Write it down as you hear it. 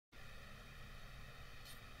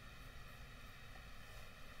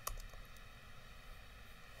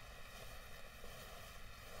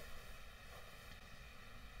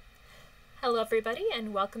everybody,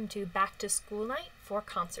 and welcome to Back to School Night for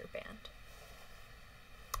Concert Band.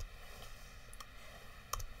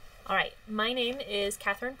 Alright, my name is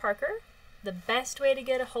Katharine Parker. The best way to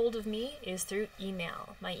get a hold of me is through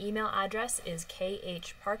email. My email address is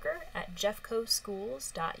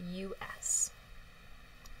khparker@jeffcoschools.us.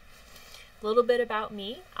 A little bit about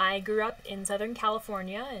me. I grew up in Southern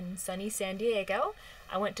California in sunny San Diego.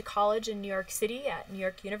 I went to college in New York City at New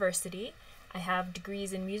York University. I have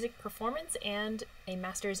degrees in music performance and a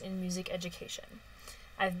master's in music education.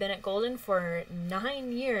 I've been at Golden for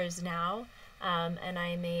 9 years now, and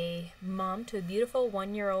I'm a mom to a beautiful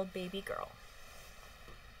 1-year-old baby girl.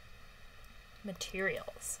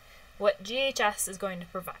 Materials. What GHS is going to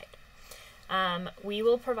provide. We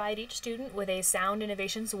will provide each student with a Sound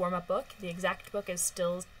Innovations warm-up book. The exact book is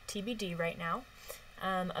still TBD right now.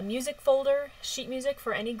 A music folder, sheet music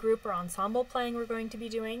for any group or ensemble playing we're going to be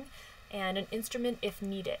doing, and an instrument if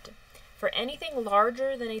needed. For anything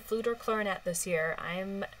larger than a flute or clarinet this year,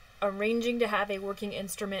 I'm arranging to have a working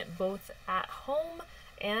instrument both at home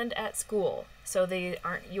and at school, so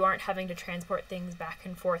you aren't having to transport things back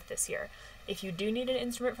and forth this year. If you do need an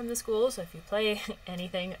instrument from the school, so if you play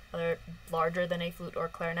anything larger than a flute or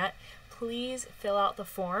clarinet, please fill out the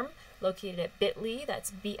form located at bit.ly,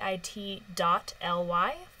 that's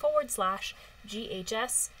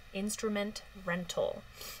bit.ly/GHS instrument rental,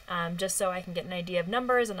 just so I can get an idea of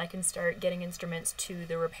numbers and I can start getting instruments to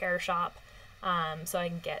the repair shop, so I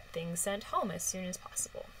can get things sent home as soon as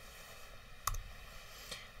possible.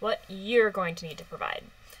 What you're going to need to provide.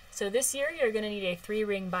 So this year you're going to need a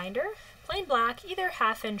 3-ring binder, plain black, either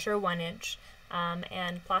 1/2 inch or 1 inch,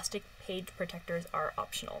 and plastic page protectors are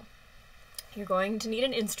optional. You're going to need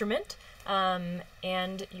an instrument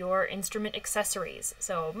and your instrument accessories.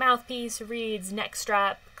 So mouthpiece, reeds, neck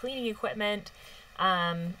strap, cleaning equipment.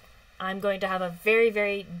 I'm going to have a very,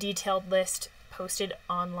 very detailed list posted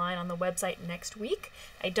online on the website next week.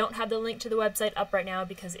 I don't have the link to the website up right now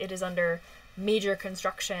because it is under major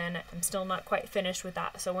construction. I'm still not quite finished with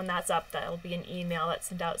that. So when that's up, that'll be an email that's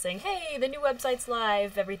sent out saying, hey, the new website's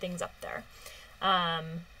live, everything's up there.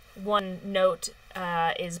 One note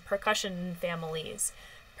is percussion families.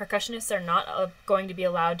 Percussionists are not going to be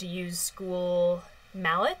allowed to use school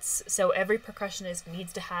mallets, so every percussionist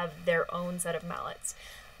needs to have their own set of mallets.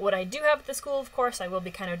 What I do have at the school, of course, I will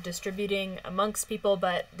be kind of distributing amongst people,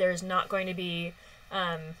 but there's not going to be,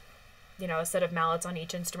 a set of mallets on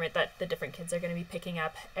each instrument that the different kids are going to be picking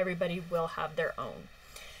up. Everybody will have their own.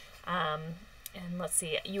 And let's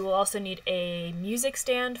see, you will also need a music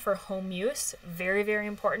stand for home use. Very, very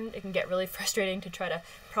important. It can get really frustrating to try to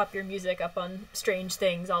prop your music up on strange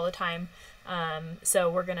things all the time. So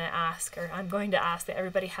I'm going to ask that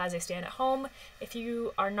everybody has a stand at home. If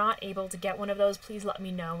you are not able to get one of those, please let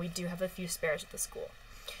me know. We do have a few spares at the school.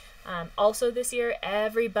 Also this year,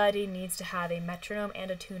 everybody needs to have a metronome and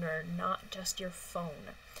a tuner, not just your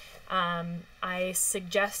phone. I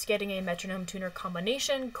suggest getting a metronome tuner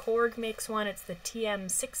combination. Korg makes one. It's the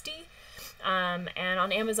TM60. And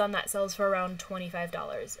on Amazon that sells for around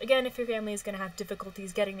 $25. Again, if your family is going to have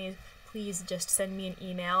difficulties getting these, please just send me an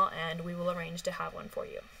email and we will arrange to have one for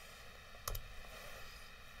you.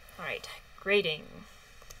 Alright, grading.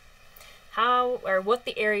 What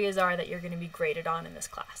the areas are that you're going to be graded on in this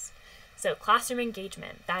class. So classroom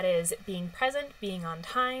engagement, that is being present, being on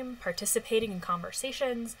time, participating in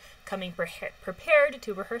conversations, coming prepared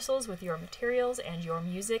to rehearsals with your materials and your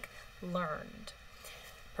music learned.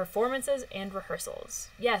 Performances and rehearsals.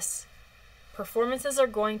 Yes, performances are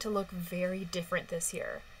going to look very different this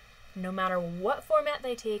year. No matter what format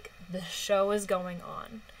they take, the show is going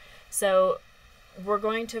on. So we're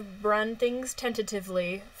going to run things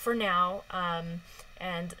tentatively for now,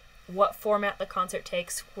 and what format the concert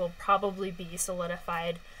takes will probably be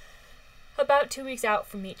solidified about 2 weeks out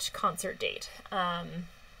from each concert date. I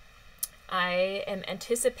am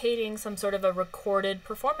anticipating some sort of a recorded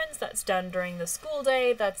performance that's done during the school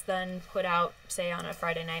day that's then put out, say, on a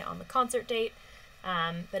Friday night on the concert date.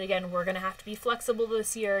 But again, we're going to have to be flexible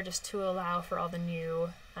this year just to allow for all the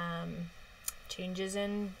new changes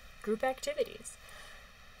in group activities.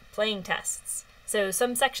 Playing tests. So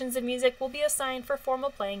some sections of music will be assigned for formal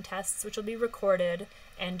playing tests, which will be recorded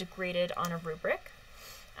and graded on a rubric.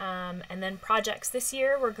 And then projects. This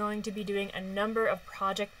year, we're going to be doing a number of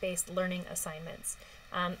project-based learning assignments.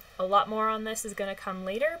 A lot more on this is going to come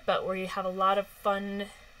later, but we have a lot of fun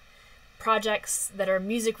projects that are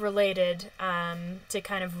music-related to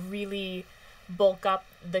kind of really bulk up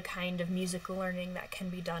the kind of music learning that can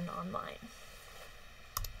be done online.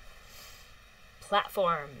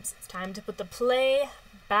 Platforms. It's time to put the play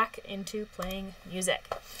back into playing music.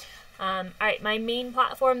 Alright, my main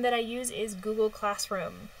platform that I use is Google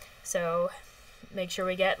Classroom. So make sure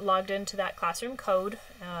we get logged into that classroom code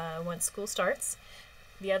once school starts.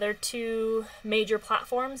 The other two major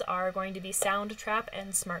platforms are going to be Soundtrap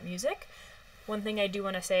and Smart Music. One thing I do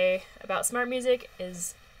want to say about Smart Music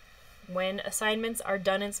is when assignments are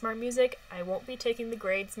done in Smart Music, I won't be taking the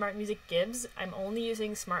grade Smart Music gives. I'm only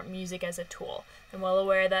using Smart Music as a tool. I'm well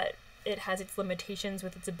aware that it has its limitations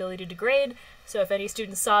with its ability to grade, so if any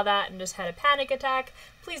students saw that and just had a panic attack,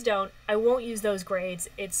 please don't. I won't use those grades.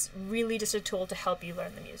 It's really just a tool to help you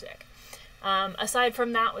learn the music. Aside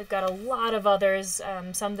from that, we've got a lot of others.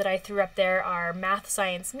 Some that I threw up there are Math,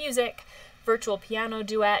 Science, Music, Virtual Piano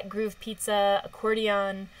Duet, Groove Pizza,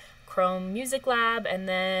 Accordion, Chrome Music Lab, and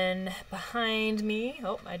then behind me,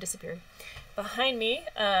 oh, I disappeared. Behind me,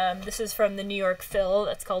 this is from the New York Phil,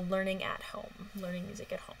 that's called Learning at Home, Learning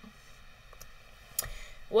Music at Home.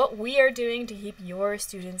 What we are doing to keep your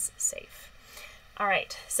students safe. All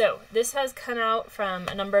right, so this has come out from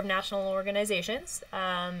a number of national organizations.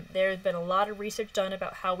 There's been a lot of research done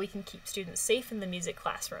about how we can keep students safe in the music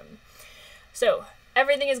classroom. So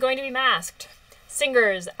everything is going to be masked.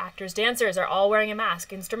 Singers, actors, dancers are all wearing a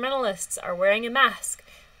mask. Instrumentalists are wearing a mask.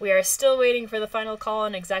 We are still waiting for the final call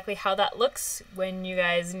on exactly how that looks when you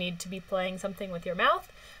guys need to be playing something with your mouth.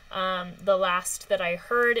 The last that I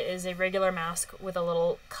heard is a regular mask with a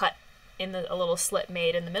little cut in a little slit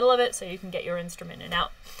made in the middle of it so you can get your instrument in and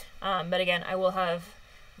out. But again, I will have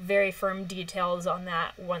very firm details on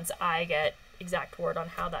that once I get exact word on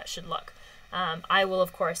how that should look. I will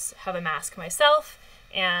of course have a mask myself,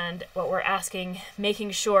 and what we're asking,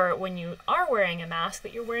 making sure when you are wearing a mask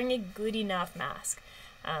that you're wearing a good enough mask.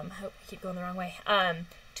 I hope I keep going the wrong way.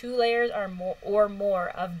 2 layers or more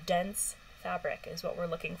of dense fabric is what we're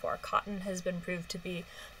looking for. Cotton has been proved to be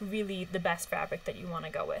really the best fabric that you want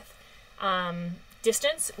to go with.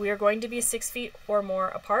 Distance, we are going to be 6 feet or more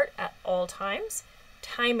apart at all times.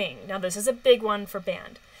 Timing, now this is a big one for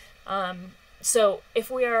band. So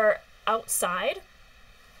if we are outside,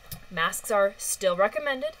 masks are still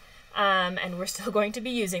recommended, and we're still going to be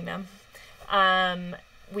using them.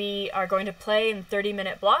 We are going to play in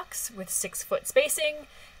 30-minute blocks with 6-foot spacing.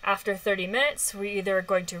 After 30 minutes, we're either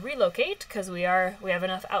going to relocate because we have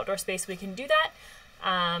enough outdoor space we can do that,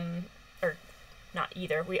 or not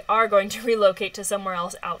either. We are going to relocate to somewhere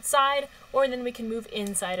else outside, or then we can move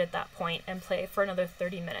inside at that point and play for another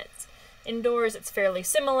 30 minutes. Indoors, it's fairly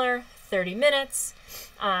similar, 30 minutes,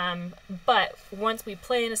 but once we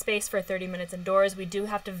play in a space for 30 minutes indoors, we do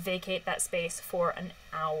have to vacate that space for an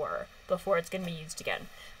hour before it's going to be used again.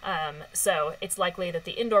 So it's likely that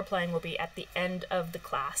the indoor playing will be at the end of the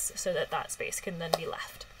class so that that space can then be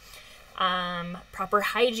left. Proper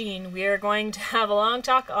hygiene. We are going to have a long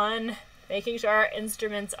talk on making sure our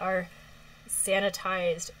instruments are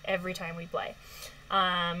sanitized every time we play.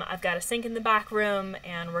 I've got a sink in the back room,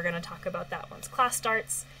 and we're going to talk about that once class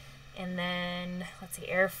starts. And then, let's see,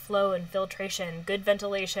 airflow and filtration, good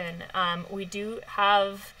ventilation. We do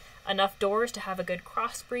have enough doors to have a good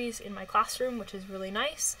cross breeze in my classroom, which is really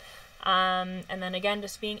nice. And then again,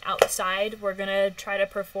 just being outside, we're going to try to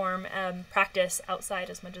perform practice outside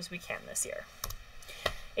as much as we can this year.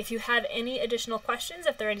 If you have any additional questions,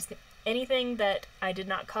 if there is anything that I did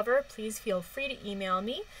not cover, please feel free to email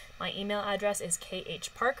me. My email address is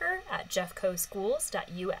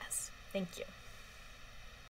khparker@jeffcoschools.us. Thank you.